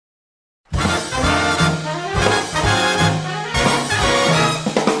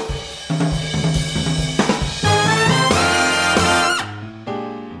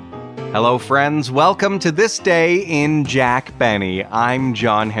Hello, friends. Welcome to This Day in Jack Benny. I'm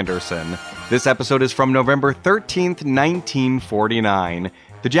John Henderson. This episode is from November 13th, 1949.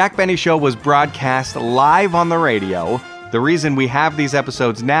 The Jack Benny Show was broadcast live on the radio. The reason we have these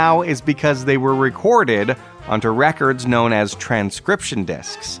episodes now is because they were recorded onto records known as transcription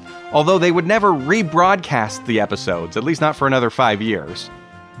discs, although they would never rebroadcast the episodes, at least not for another 5 years.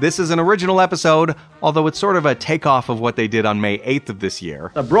 This is an original episode, although it's sort of a takeoff of what they did on May 8th of this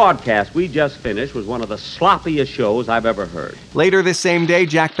year. The broadcast we just finished was one of the sloppiest shows I've ever heard. Later this same day,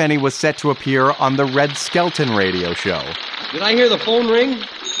 Jack Benny was set to appear on the Red Skelton radio show. Did I hear the phone ring?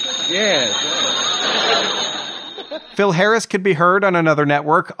 Yes. Phil Harris could be heard on another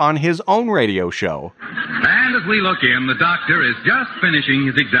network on his own radio show. And as we look in, the doctor is just finishing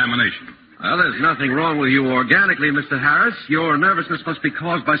his examination. Well, there's nothing wrong with you organically, Mr. Harris. Your nervousness must be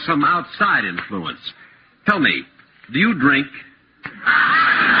caused by some outside influence. Tell me, do you drink?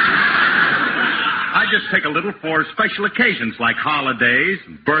 I just take a little for special occasions like holidays,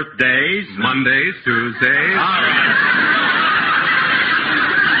 birthdays, Mondays, Tuesdays. All right.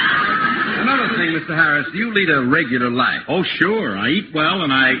 Another thing, Mr. Harris, do you lead a regular life? Oh, sure. I eat well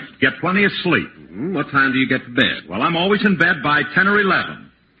and I get plenty of sleep. What time do you get to bed? Well, I'm always in bed by 10 or 11.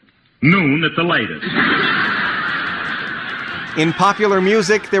 Noon at the latest. In popular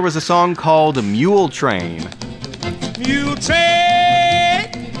music, there was a song called Mule Train. Mule Train!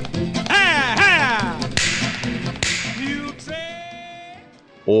 Ha, ha! Mule Train!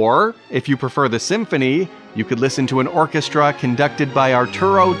 Or, if you prefer the symphony, you could listen to an orchestra conducted by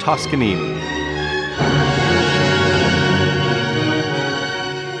Arturo Toscanini.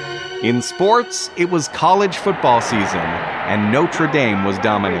 In sports, it was college football season, and Notre Dame was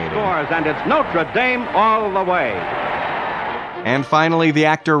dominating. And it's Notre Dame all the way. And finally, the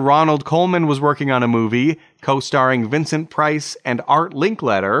actor Ronald Coleman was working on a movie co-starring Vincent Price and Art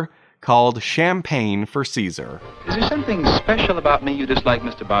Linkletter called Champagne for Caesar. Is there something special about me you dislike,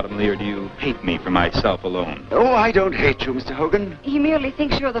 Mr. Bottomley, or do you hate me for myself alone? Oh, I don't hate you, Mr. Hogan. He merely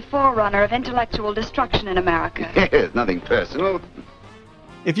thinks you're the forerunner of intellectual destruction in America. Yes, nothing personal.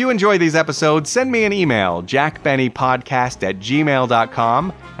 If you enjoy these episodes, send me an email,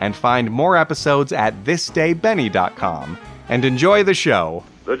 jackbennypodcast@gmail.com, and find more episodes at thisdaybenny.com. And enjoy the show.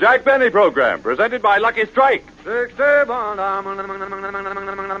 The Jack Benny Program, presented by Lucky Strike.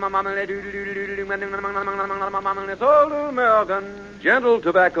 Gentle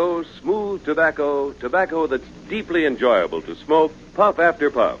tobacco, smooth tobacco, tobacco that's deeply enjoyable to smoke, puff after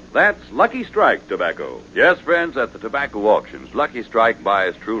puff. That's Lucky Strike tobacco. Yes, friends, at the tobacco auctions, Lucky Strike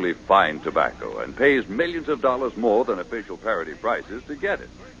buys truly fine tobacco and pays millions of dollars more than official parity prices to get it.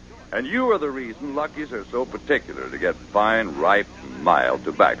 And you are the reason Lucky's are so particular to get fine, ripe, mild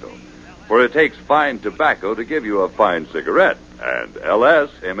tobacco. For it takes fine tobacco to give you a fine cigarette. And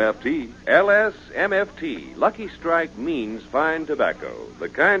LSMFT. LSMFT. Lucky Strike means fine tobacco. The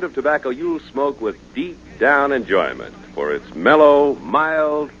kind of tobacco you'll smoke with deep down enjoyment. For it's mellow,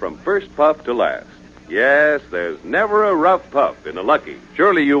 mild, from first puff to last. Yes, there's never a rough puff in a Lucky.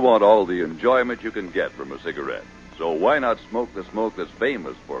 Surely you want all the enjoyment you can get from a cigarette. So why not smoke the smoke that's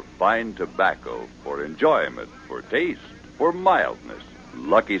famous for fine tobacco, for enjoyment, for taste, for mildness?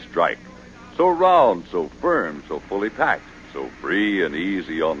 Lucky Strike. So round, so firm, so fully packed, so free and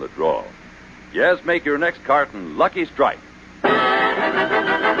easy on the draw. Yes, make your next carton Lucky Strike. The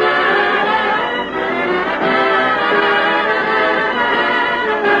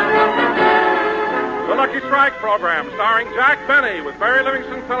Lucky Strike program, starring Jack Benny, with Barry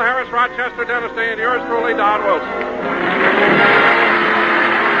Livingston, Phil Harris, Rochester, Tennessee, and yours truly, Don Wilson.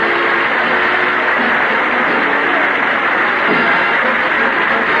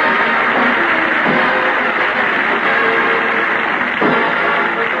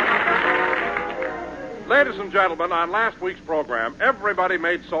 Ladies and gentlemen, on last week's program, everybody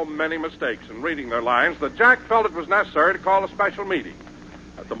made so many mistakes in reading their lines that Jack felt it was necessary to call a special meeting.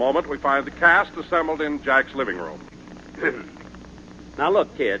 At the moment, we find the cast assembled in Jack's living room. Now,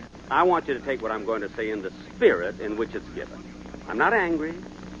 look, kid, I want you to take what I'm going to say in the spirit in which it's given. I'm not angry.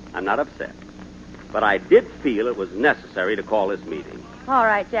 I'm not upset. But I did feel it was necessary to call this meeting. All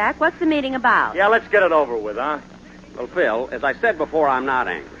right, Jack. What's the meeting about? Yeah, let's get it over with, huh? Well, Phil, as I said before, I'm not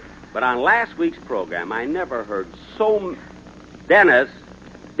angry. But on last week's program, I never heard so... Dennis,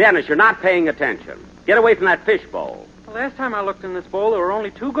 you're not paying attention. Get away from that fishbowl. The last time I looked in this bowl, there were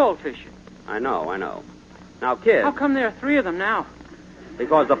only 2 goldfish. I know. Now, kid... How come there are 3 of them now?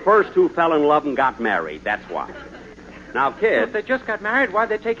 Because the first 2 fell in love and got married. That's why. Now, kid... Well, if they just got married, why'd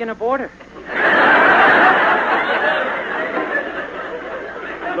they take in a boarder?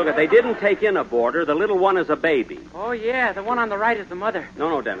 Look, they didn't take in a boarder. The little one is a baby. Oh, yeah, the one on the right is the mother.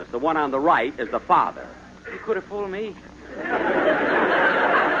 No, Dennis. The one on the right is the father. You could have fooled me.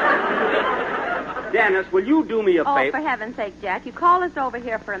 Dennis, will you do me a Oh, favor? for heaven's sake, Jack. You called us over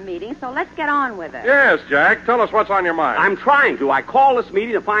here for a meeting, so let's get on with it. Yes, Jack. Tell us what's on your mind. I'm trying to. I called this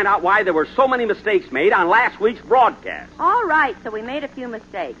meeting to find out why there were so many mistakes made on last week's broadcast. All right, so we made a few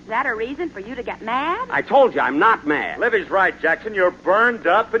mistakes. Is that a reason for you to get mad? I told you I'm not mad. Livy's right, Jackson. You're burned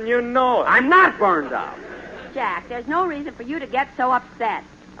up, and you know it. I'm not burned up. Jack, there's no reason for you to get so upset.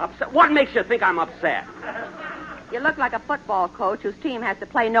 Upset? What makes you think I'm upset? You look like a football coach whose team has to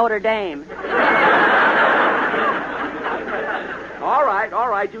play Notre Dame. All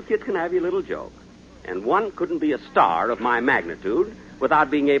right, you kids can have your little joke. And one couldn't be a star of my magnitude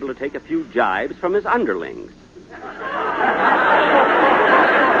without being able to take a few jibes from his underlings.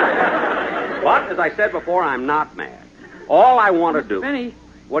 But, as I said before, I'm not mad. All I want to do... Benny.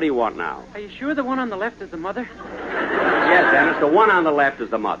 What do you want now? Are you sure the one on the left is the mother? Yes, Dennis, the one on the left is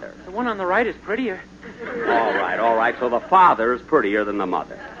the mother. The one on the right is prettier. All right, so the father is prettier than the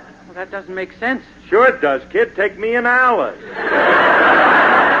mother. Well, that doesn't make sense. Sure it does, kid. Take me and Alice.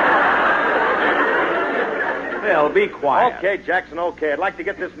 Phil, be quiet. Okay, Jackson, okay. I'd like to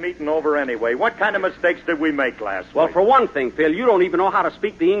get this meeting over anyway. What kind of mistakes did we make last week? Well, for one thing, Phil, you don't even know how to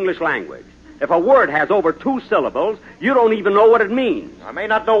speak the English language. If a word has over 2 syllables, you don't even know what it means. I may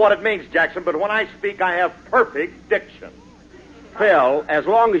not know what it means, Jackson, but when I speak, I have perfect diction. Phil, as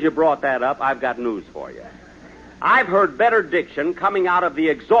long as you brought that up, I've got news for you. I've heard better diction coming out of the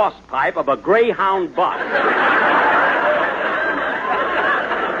exhaust pipe of a Greyhound bus.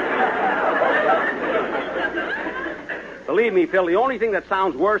 Believe me, Phil, the only thing that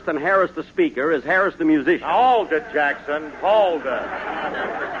sounds worse than Harris the speaker is Harris the musician. Now, hold it, Jackson. Hold it.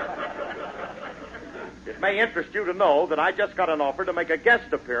 It may interest you to know that I just got an offer to make a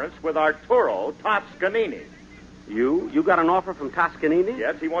guest appearance with Arturo Toscanini. You got an offer from Toscanini?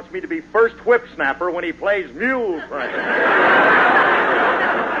 Yes, he wants me to be first whip snapper when he plays Mule Train.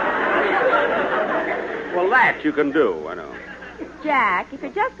 Well, that you can do, I know. Jack, if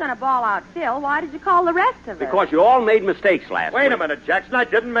you're just going to bawl out Phil, why did you call the rest of us? Because you all made mistakes last week. Wait a minute, Jackson. I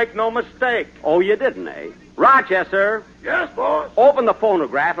didn't make no mistake. Oh, you didn't, eh? Rochester. Yes, boss. Open the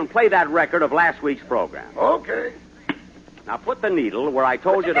phonograph and play that record of last week's program. Okay. Now put the needle where I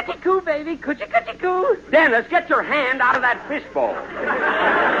told you to put... Coo, baby. Coochie-coochie-coo. Dennis, get your hand out of that fishbowl.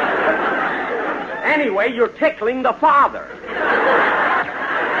 Anyway, you're tickling the father.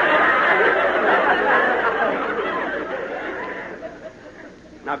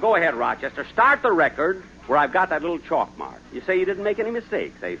 Now go ahead, Rochester. Start the record where I've got that little chalk mark. You say you didn't make any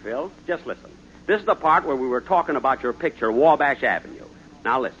mistakes, eh, Phil? Just listen. This is the part where we were talking about your picture, Wabash Avenue.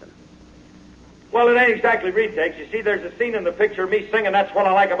 Now listen. Well, it ain't exactly retakes. You see, there's a scene in the picture of me singing That's What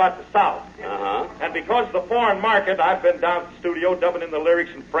I Like About the South. Uh-huh. And because of the foreign market, I've been down to the studio dubbing in the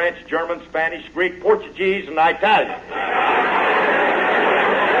lyrics in French, German, Spanish, Greek, Portuguese, and Italian.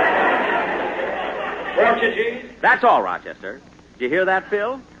 Portuguese? That's all, Rochester. Did you hear that,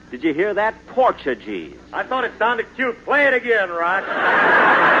 Phil? Did you hear that? Portuguese. I thought it sounded cute. Play it again, Roch.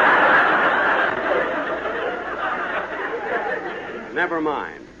 Never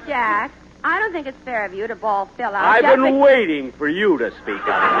mind. Jack, I don't think it's fair of you to bawl Phil out. I've been waiting for you to speak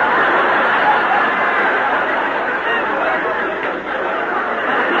up.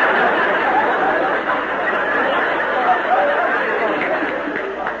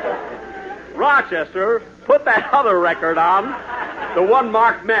 Rochester, put that other record on, the one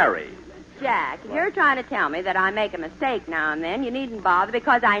marked Mary. Jack, if you're trying to tell me that I make a mistake now and then, you needn't bother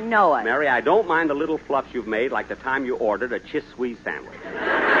because I know it. Mary, I don't mind the little fluffs you've made like the time you ordered a Chiswee sandwich.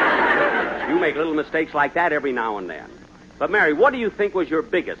 You make little mistakes like that every now and then. But, Mary, what do you think was your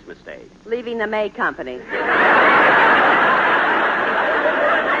biggest mistake? Leaving the May Company.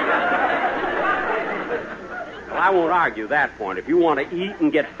 Well, I won't argue that point. If you want to eat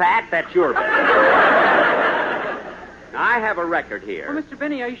and get fat, that's your business. Now, I have a record here. Well, Mr.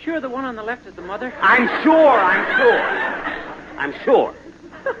 Benny, are you sure the one on the left is the mother? I'm sure.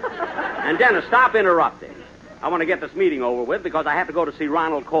 And Dennis, stop interrupting. I want to get this meeting over with because I have to go to see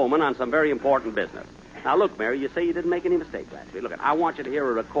Ronald Coleman on some very important business. Now, look, Mary, you say you didn't make any mistakes last week. Look, I want you to hear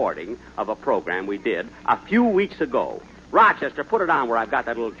a recording of a program we did a few weeks ago. Rochester, put it on where I've got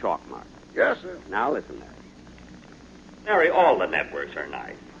that little chalk mark. Yes, sir. Now, listen, Mary. Mary, all the networks are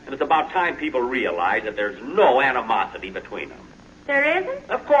nice. And it's about time people realize that there's no animosity between them. There isn't?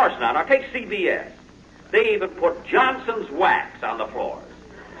 Of course not. Now, take CBS. They even put Johnson's wax on the floors.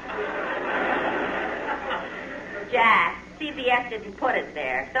 Jack, CBS didn't put it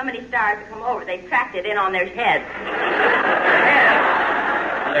there. So many stars have come over, they tracked it in on their heads.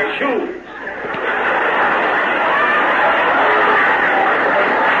 They're shoes.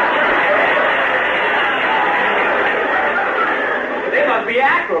 They must be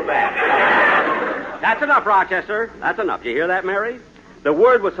acrobats. That's enough, Rochester. That's enough. You hear that, Mary? The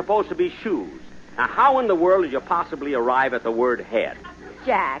word was supposed to be shoes. Now, how in the world did you possibly arrive at the word head?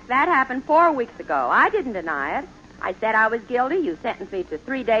 Jack, that happened 4 weeks ago. I didn't deny it. I said I was guilty. You sentenced me to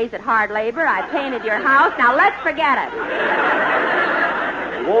 3 days at hard labor. I painted your house. Now, let's forget it.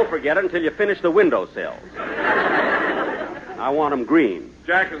 You won't forget it until you finish the windowsills. I want them green.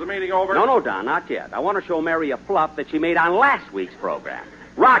 Jack, is the meeting over? No, Don, not yet. I want to show Mary a fluff that she made on last week's program.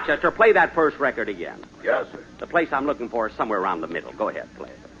 Rochester, play that first record again. Yes, sir. The place I'm looking for is somewhere around the middle. Go ahead, play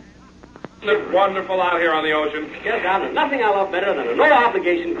it. Isn't it wonderful out here on the ocean? Yes, Don, there's nothing I love better than a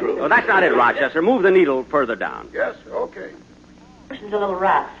no-obligation cruise. Oh, that's not it, Rochester. Move the needle further down. Yes, okay. Ocean's a little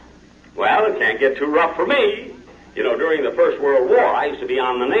rough. Well, it can't get too rough for me. You know, during the First World War, I used to be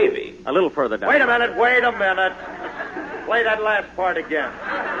on the Navy. A little further down. Wait a minute. Play that last part again.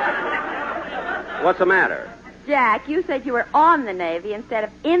 What's the matter? Jack, you said you were on the Navy instead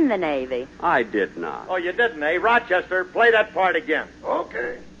of in the Navy. I did not. Oh, you didn't, eh? Rochester, play that part again.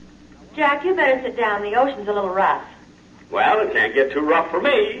 Okay. Jack, you better sit down. The ocean's a little rough. Well, it can't get too rough for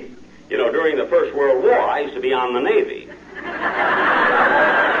me. You know, during the First World War, I used to be on the Navy.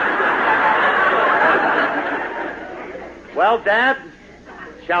 Well, Dad,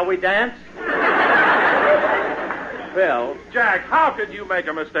 shall we dance? Phil. Jack, how could you make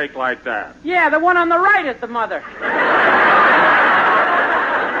a mistake like that? Yeah, the one on the right is the mother.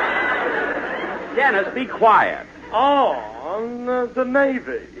 Dennis, be quiet. Oh, on the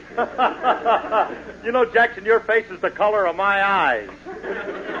Navy. You know, Jackson, your face is the color of my eyes.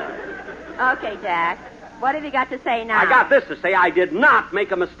 Okay, Jack. What have you got to say now? I got this to say. I did not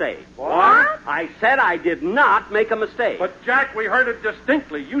make a mistake. What? I said I did not make a mistake. But, Jack, we heard it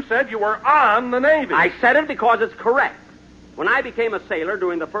distinctly. You said you were on the Navy. I said it because it's correct. When I became a sailor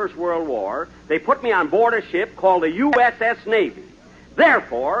during the First World War, they put me on board a ship called the USS Navy.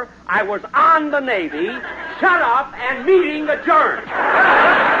 Therefore, I was on the Navy. Shut up and meeting adjourned.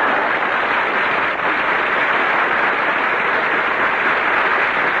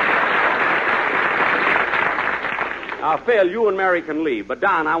 Now, Phil, you and Mary can leave, but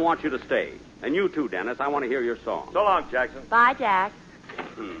Don, I want you to stay. And you too, Dennis. I want to hear your song. So long, Jackson. Bye, Jack.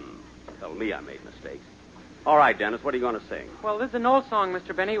 Tell me I made mistakes. All right, Dennis, what are you going to sing? Well, this is an old song,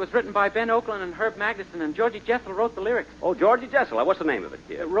 Mr. Benny. It was written by Ben Oakland and Herb Magnuson, and Georgie Jessel wrote the lyrics. Oh, Georgie Jessel. What's the name of it,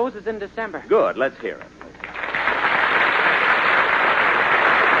 kid? Roses in December. Good. Let's hear it.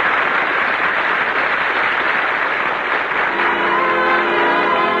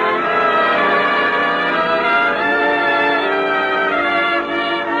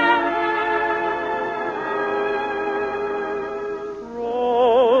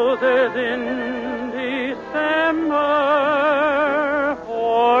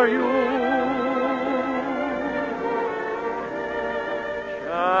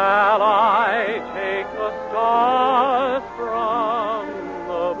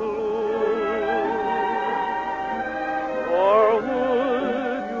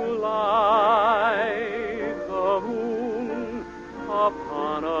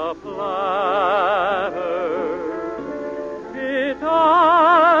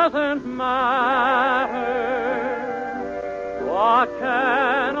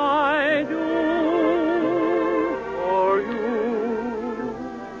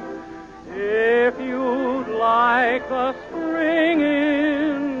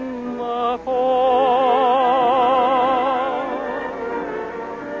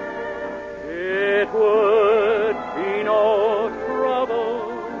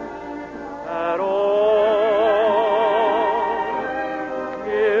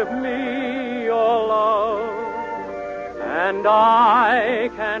 And I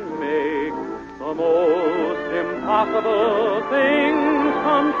can make the most impossible things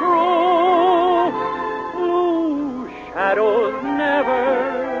come true. Blue shadows never,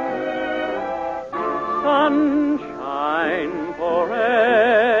 sunshine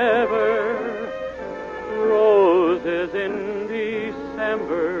forever, roses in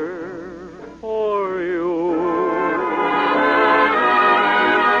December for you.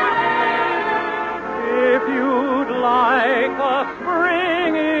 If you'd like a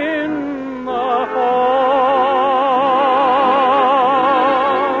spring in the fall,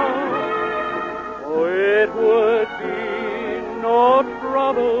 oh, it would be no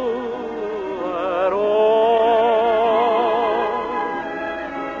trouble at all.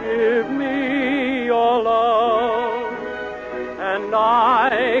 Give me your love, and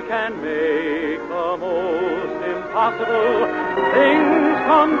I can make the most impossible things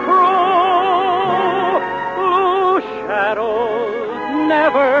come true. Blue shadows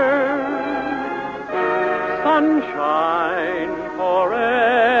never, sunshine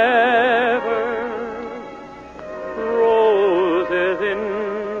forever, roses in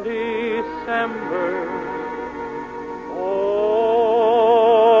December.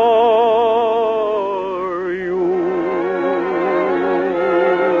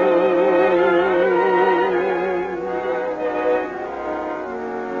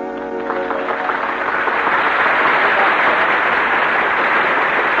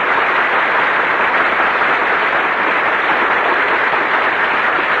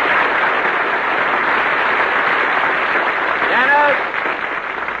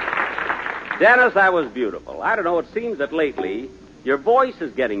 Dennis, that was beautiful. I don't know, it seems that lately your voice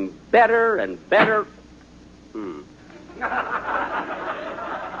is getting better and better. You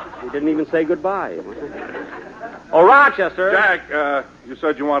didn't even say goodbye. Oh, Rochester. Jack, you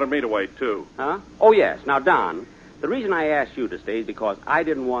said you wanted me to wait, too. Huh? Oh, yes. Now, Don, the reason I asked you to stay is because I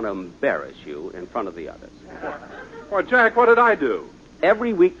didn't want to embarrass you in front of the others. Well, Jack, what did I do?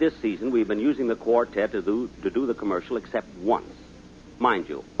 Every week this season, we've been using the quartet to do the commercial except once. Mind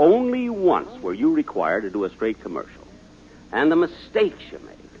you, only once were you required to do a straight commercial. And the mistakes you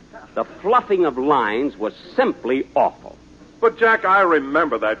made, the fluffing of lines was simply awful. But, Jack, I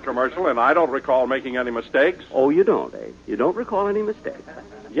remember that commercial, and I don't recall making any mistakes. Oh, you don't, eh? You don't recall any mistakes.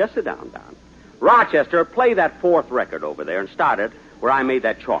 Just sit down, Don. Rochester, play that fourth record over there and start it where I made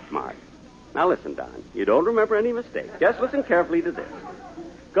that chalk mark. Now, listen, Don. You don't remember any mistakes. Just listen carefully to this.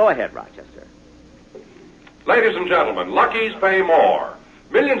 Go ahead, Rochester. Ladies and gentlemen, Lucky's pay more.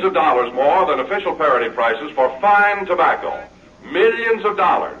 Millions of dollars more than official parity prices for fine tobacco. Millions of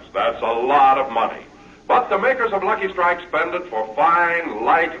dollars. That's a lot of money. But the makers of Lucky Strike spend it for fine,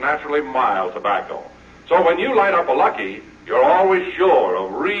 light, naturally mild tobacco. So when you light up a Lucky, you're always sure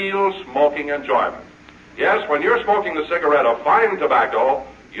of real smoking enjoyment. Yes, when you're smoking the cigarette of fine tobacco,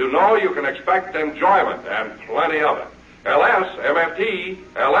 you know you can expect enjoyment and plenty of it. LS-MFT,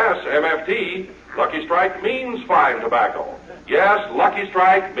 LS-MFT, Lucky Strike means fine tobacco. Yes, Lucky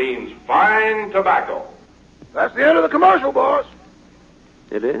Strike means fine tobacco. That's the end of the commercial, boss.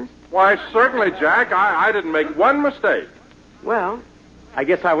 It is? Why, certainly, Jack. I didn't make one mistake. Well, I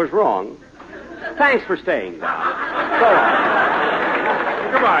guess I was wrong. Thanks for staying. So long.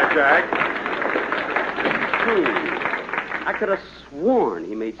 Goodbye, Jack. I could have sworn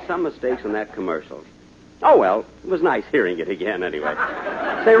he made some mistakes in that commercial. Oh, well, it was nice hearing it again anyway.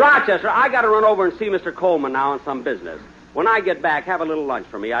 Say, Rochester, I got to run over and see Mr. Coleman now on some business. When I get back, have a little lunch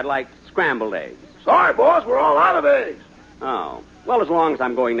for me. I'd like scrambled eggs. Sorry, boss, we're all out of eggs. Oh. Well, as long as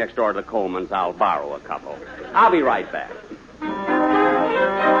I'm going next door to the Colemans, I'll borrow a couple. I'll be right back.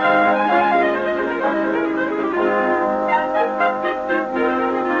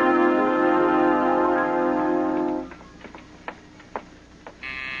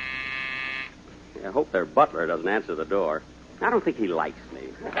 I hope their butler doesn't answer the door. I don't think he likes me.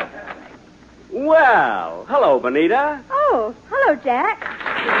 Well, hello, Benita. Oh, hello, Jack.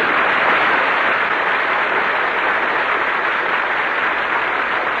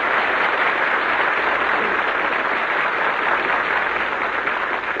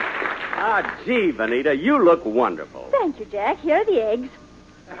 Ah, gee, Benita, you look wonderful. Thank you, Jack. Here are the eggs.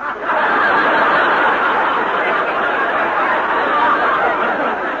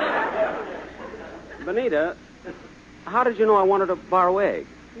 Benita, how did you know I wanted to borrow eggs?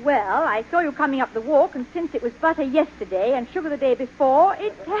 Well, I saw you coming up the walk, and since it was butter yesterday and sugar the day before,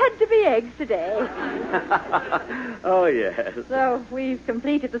 it had to be eggs today. Oh, yes. So we've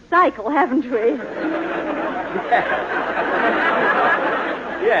completed the cycle, haven't we?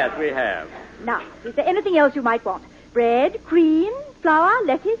 Yes, we have. Now, is there anything else you might want? Bread, cream, flour,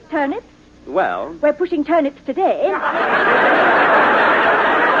 lettuce, turnips? Well... We're pushing turnips today.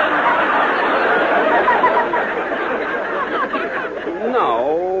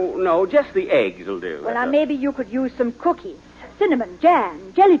 No, just the eggs will do. Well, now, maybe you could use some cookies, cinnamon,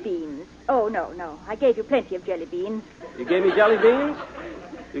 jam, jelly beans. Oh, no. I gave you plenty of jelly beans. You gave me jelly beans?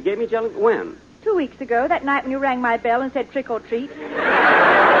 You gave me jelly... When? 2 weeks ago, that night when you rang my bell and said trick or treat.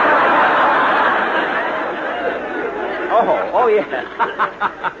 Oh, yeah.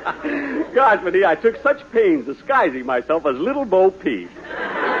 Gosh, Benita, I took such pains disguising myself as Little Bo Peep.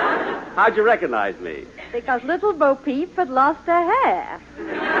 How'd you recognize me? Because Little Bo Peep had lost her hair.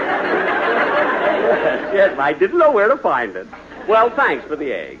 Yes, I didn't know where to find it. Well, thanks for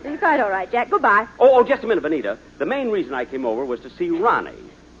the egg. You're quite all right, Jack. Goodbye. Oh, just a minute, Benita. The main reason I came over was to see Ronnie.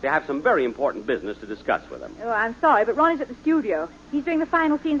 To have some very important business to discuss with him. Oh, I'm sorry, but Ronnie's at the studio. He's doing the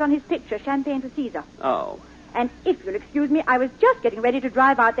final scenes on his picture, Champagne for Caesar. Oh. And if you'll excuse me, I was just getting ready to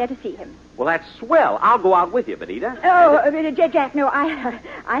drive out there to see him. Well, that's swell. I'll go out with you, Benita. Jack, no, I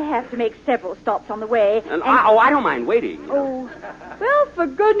have to make several stops on the way. I don't mind waiting. Oh, well, for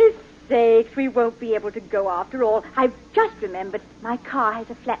goodness sakes, we won't be able to go after all. I've just remembered my car has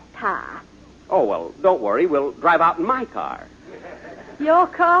a flat tire. Oh, well, don't worry. We'll drive out in my car. Your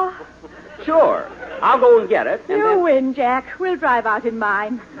car? Sure. I'll go and get it. You win, Jack. We'll drive out in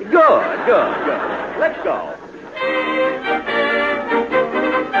mine. Good. Let's go.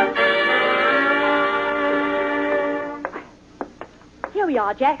 Here we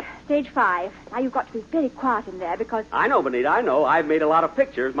are, Jack. Stage 5. Now, you've got to be very quiet in there because... I know, Benita, I know. I've made a lot of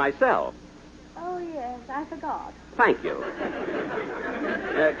pictures myself. Oh, yes, I forgot. Thank you.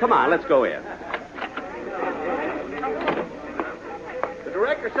 Come on, let's go in. The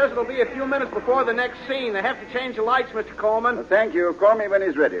director says it'll be a few minutes before the next scene. They have to change the lights, Mr. Coleman. Well, thank you. Call me when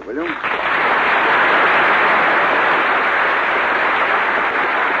he's ready, will you?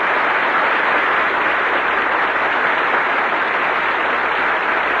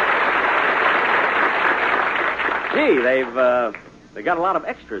 Gee, they've got a lot of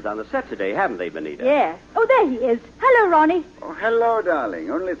extras on the set today, haven't they, Benita? Yes. Oh, there he is. Hello, Ronnie. Oh, hello, darling.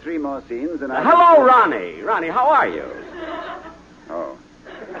 Only 3 more scenes and I... Hello, Ronnie. Ronnie, how are you? Oh.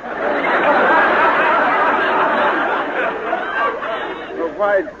 Well,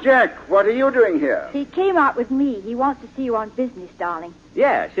 why, Jack, what are you doing here? He came out with me. He wants to see you on business, darling.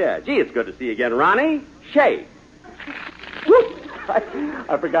 Yes. Gee, it's good to see you again, Ronnie. Shake.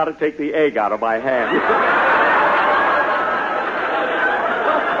 I forgot to take the egg out of my hand.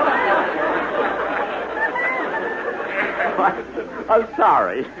 I'm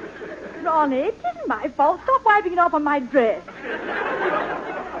sorry. Ronnie, it isn't my fault. Stop wiping it off on my dress.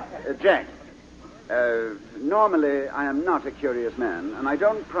 Jack, normally I am not a curious man, and I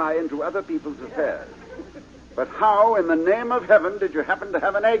don't pry into other people's affairs. But how in the name of heaven did you happen to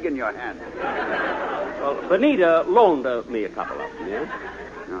have an egg in your hand? Well, Benita loaned me a couple of them, yeah?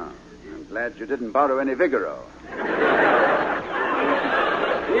 Oh, I'm glad you didn't borrow any Vigoro.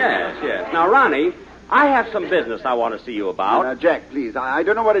 Yes. Now, Ronnie, I have some business I want to see you about. Now, Jack, please, I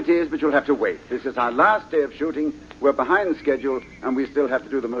don't know what it is, but you'll have to wait. This is our last day of shooting. We're behind schedule, and we still have to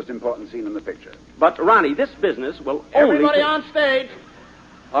do the most important scene in the picture. But, Ronnie, this business will only... Everybody on stage.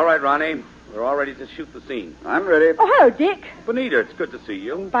 All right, Ronnie. We're all ready to shoot the scene. I'm ready. Oh, hello, Dick. Benita, it's good to see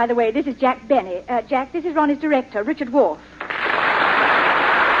you. By the way, this is Jack Benny. Jack, this is Ronnie's director, Richard Whorf.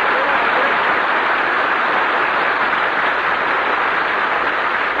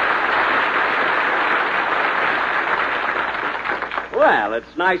 Well,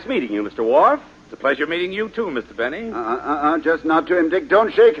 it's nice meeting you, Mr. Whorf. It's a pleasure meeting you, too, Mr. Benny. Just nod to him, Dick.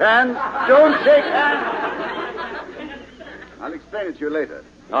 Don't shake hands. Don't shake hands. I'll explain it to you later.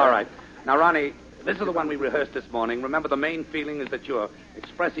 All right. Now, Ronnie, this is the one we rehearsed this morning. Remember, the main feeling is that you're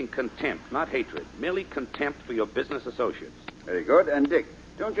expressing contempt, not hatred. Merely contempt for your business associates. Very good. And, Dick,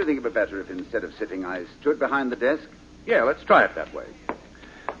 don't you think it would be better if instead of sitting, I stood behind the desk? Yeah, let's try it that way.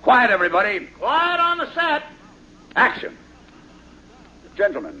 Quiet, everybody. Quiet on the set. Action.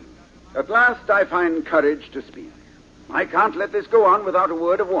 Gentlemen, at last I find courage to speak. I can't let this go on without a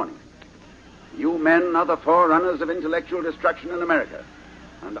word of warning. You men are the forerunners of intellectual destruction in America.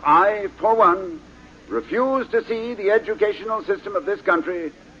 And I, for one, refuse to see the educational system of this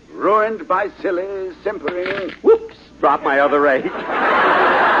country ruined by silly, simpering... Whoops! Dropped my other egg.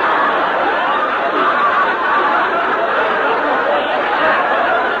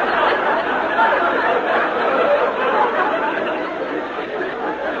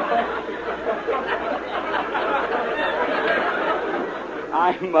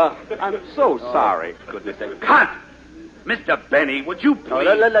 I'm so sorry. Goodness sake. Cut! Mr. Benny, would you please...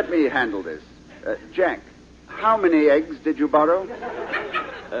 let me handle this. Jack, how many eggs did you borrow?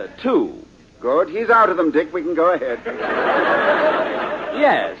 2. Good. He's out of them, Dick. We can go ahead.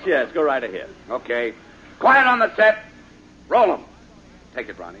 Yes. Go right ahead. Okay. Quiet on the set. Roll them. Take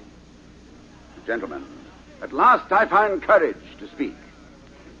it, Ronnie. Gentlemen, at last I find courage to speak.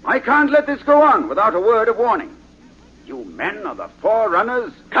 I can't let this go on without a word of warning. You men are the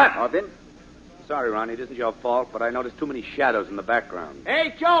forerunners... Cut! Sorry, Ronnie, it isn't your fault, but I noticed too many shadows in the background.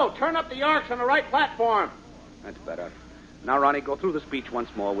 Hey, Joe, turn up the arcs on the right platform. That's better. Now, Ronnie, go through the speech once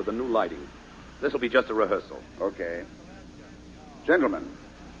more with the new lighting. This will be just a rehearsal. Okay. Gentlemen,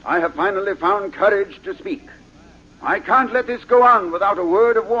 I have finally found courage to speak. I can't let this go on without a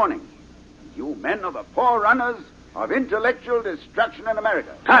word of warning. You men are the forerunners of intellectual destruction in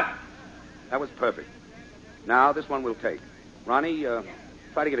America. Cut! That was perfect. Now, this one we'll take. Ronnie,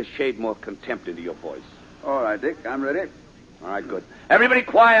 try to get a shade more contempt into your voice. All right, Dick, I'm ready. All right, good. Everybody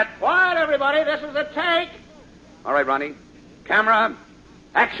quiet. Quiet, everybody. This is a take. All right, Ronnie. Camera,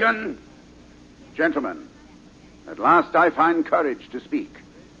 action. Gentlemen, at last I find courage to speak.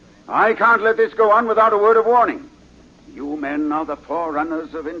 I can't let this go on without a word of warning. You men are the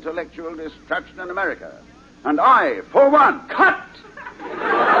forerunners of intellectual destruction in America. And I, for one... Cut!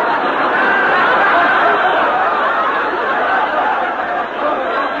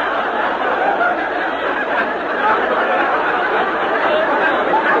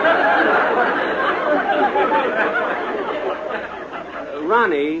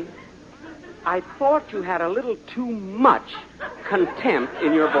 Ronnie, I thought you had a little too much contempt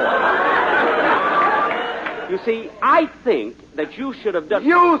in your voice. You see, I think that you should have done...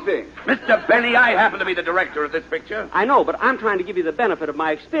 You think? Mr. Benny, I happen to be the director of this picture. I know, but I'm trying to give you the benefit of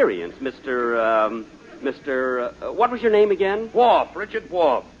my experience, Mr. What was your name again? Whorf, Richard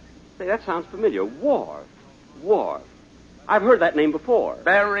Whorf. Say, that sounds familiar. Whorf. I've heard that name before.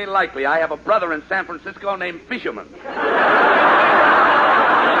 Very likely. I have a brother in San Francisco named Fisherman.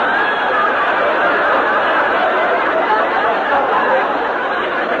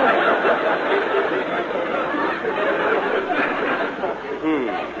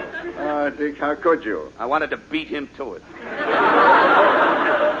 Dick, how could you? I wanted to beat him to it.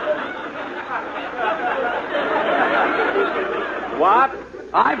 What?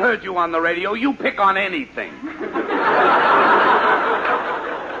 I've heard you on the radio. You pick on anything.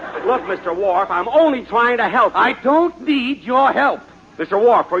 Look, Mr. Whorf, I'm only trying to help you. I don't need your help. Mr.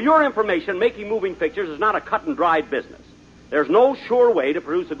 Whorf, for your information, making moving pictures is not a cut-and-dried business. There's no sure way to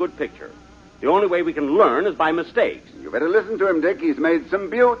produce a good picture. The only way we can learn is by mistakes. You better listen to him, Dick. He's made some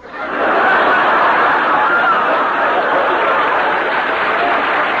buttes.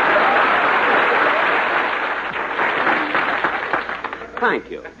 Thank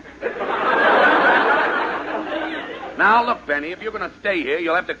you. Now, look, Benny, if you're going to stay here,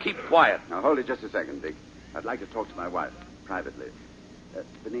 you'll have to keep quiet. Now, hold it just a second, Dick. I'd like to talk to my wife, privately.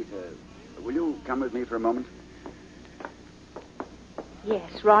 Benita, will you come with me for a moment?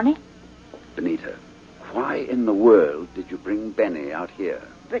 Yes, Ronnie? Benita, why in the world did you bring Benny out here?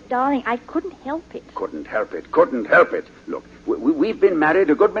 But, darling, I couldn't help it. Couldn't help it. Look, we've been married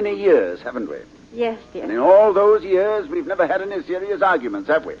a good many years, haven't we? Yes, dear. And in all those years, we've never had any serious arguments,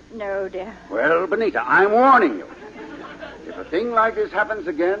 have we? No, dear. Well, Benita, I'm warning you. If a thing like this happens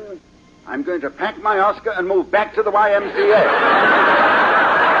again, I'm going to pack my Oscar and move back to the YMCA.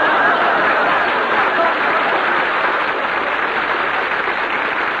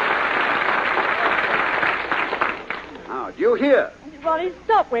 Do you hear? Ronnie,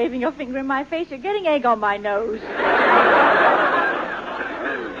 stop waving your finger in my face. You're getting egg on my nose.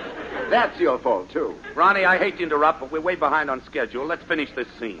 That's your fault, too. Ronnie, I hate to interrupt, but we're way behind on schedule. Let's finish this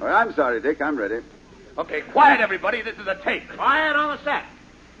scene. Well, I'm sorry, Dick. I'm ready. Okay, quiet, everybody. This is a tape. Quiet on the set.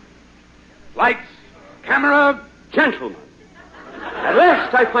 Lights, camera, gentlemen. At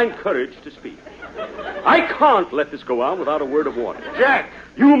last I find courage to speak. I can't let this go on without a word of warning. Jack!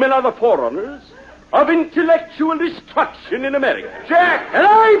 You men are the forerunners of intellectual destruction in America. Jack! And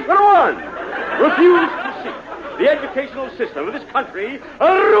I, for one, refuse to see the educational system of this country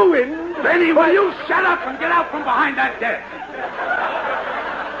ruined. Benny, will you shut up and get out from behind that desk?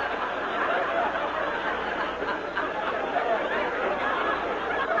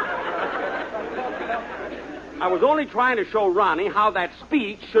 I was only trying to show Ronnie how that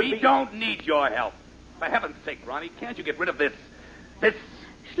speech should be... We don't need your help. For heaven's sake, Ronnie, can't you get rid of this...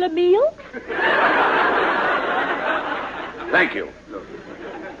 Schlemiel? Thank you.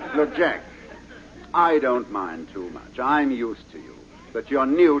 Look, Jack, I don't mind too much. I'm used to you. But you're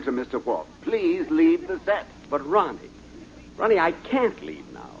new to Mr. Whorf. Please leave the set. But, Ronnie, I can't leave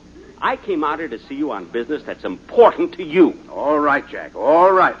now. I came out here to see you on business that's important to you. All right, Jack,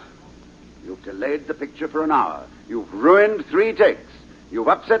 all right. You've delayed the picture for an hour. You've ruined 3 takes. You've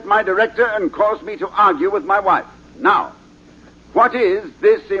upset my director and caused me to argue with my wife. Now, what is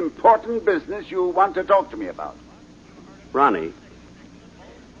this important business you want to talk to me about? Ronnie,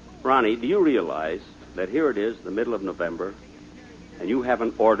 do you realize that here it is, the middle of November, and you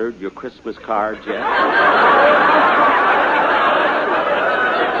haven't ordered your Christmas cards yet?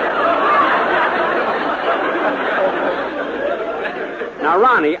 Now,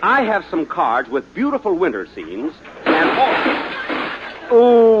 Ronnie, I have some cards with beautiful winter scenes and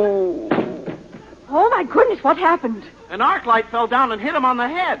Oh, my goodness, what happened? An arc light fell down and hit him on the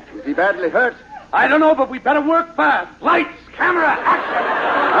head. Is he badly hurt? I don't know, but we better work fast. Lights, camera, action!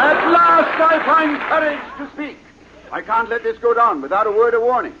 At last I find courage to speak. I can't let this go down without a word of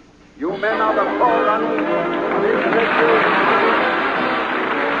warning. You men are the forerunners of intellectual...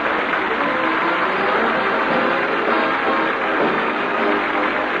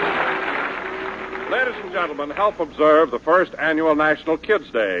 Ladies Ladies and gentlemen, help observe the first annual National Kids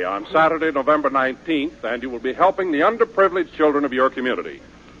Day on Saturday, November 19th, and you will be helping the underprivileged children of your community.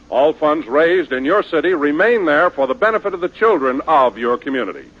 All funds raised in your city remain there for the benefit of the children of your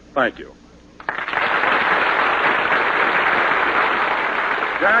community. Thank you.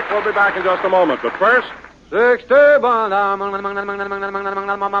 Jack will be back in just a moment, but first...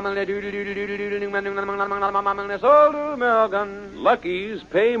 Lucky's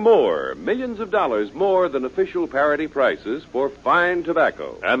pay more, millions of dollars more than official parity prices for fine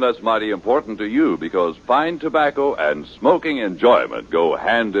tobacco. And that's mighty important to you because fine tobacco and smoking enjoyment go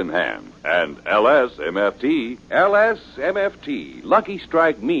hand in hand. And LSMFT. LSMFT. Lucky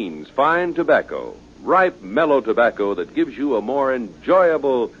Strike means fine tobacco. Ripe, mellow tobacco that gives you a more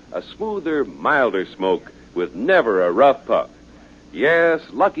enjoyable, a smoother, milder smoke with never a rough puff. Yes,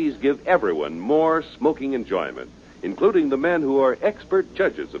 Lucky's give everyone more smoking enjoyment, including the men who are expert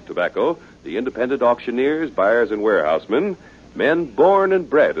judges of tobacco, the independent auctioneers, buyers, and warehousemen, men born and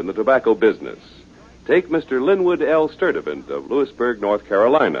bred in the tobacco business. Take Mr. Linwood L. Sturdivant of Lewisburg, North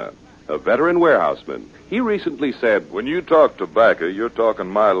Carolina, a veteran warehouseman. He recently said, "When you talk tobacco, you're talking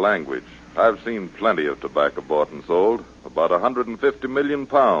my language. I've seen plenty of tobacco bought and sold, about 150 million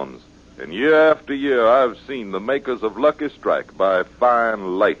pounds. And year after year, I've seen the makers of Lucky Strike buy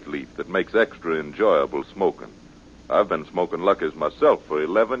fine light leaf that makes extra enjoyable smoking. I've been smoking Lucky's myself for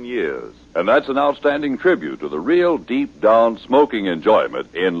 11 years. And that's an outstanding tribute to the real deep-down smoking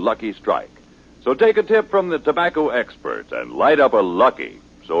enjoyment in Lucky Strike. So take a tip from the tobacco experts and light up a Lucky.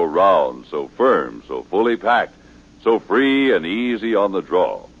 So round, so firm, so fully packed, so free and easy on the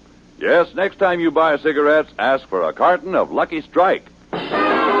draw. Yes, next time you buy cigarettes, ask for a carton of Lucky Strike.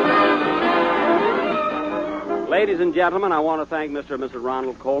 Ladies and gentlemen, I want to thank Mr. and Mrs.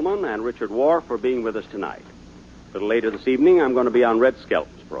 Ronald Coleman and Richard Whorf for being with us tonight. A little later this evening, I'm going to be on Red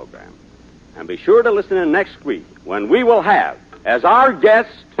Skelton's program. And be sure to listen in next week when we will have, as our guest,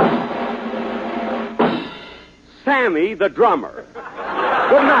 Sammy the drummer.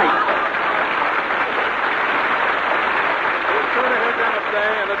 Good night. Dennis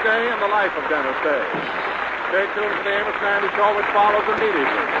Day and a day in the life of Dennis Day. Stay tuned for the Amos Sandy Show, which follows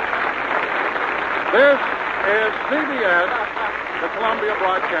immediately. This is CBS, the Columbia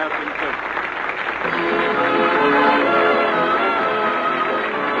Broadcasting System.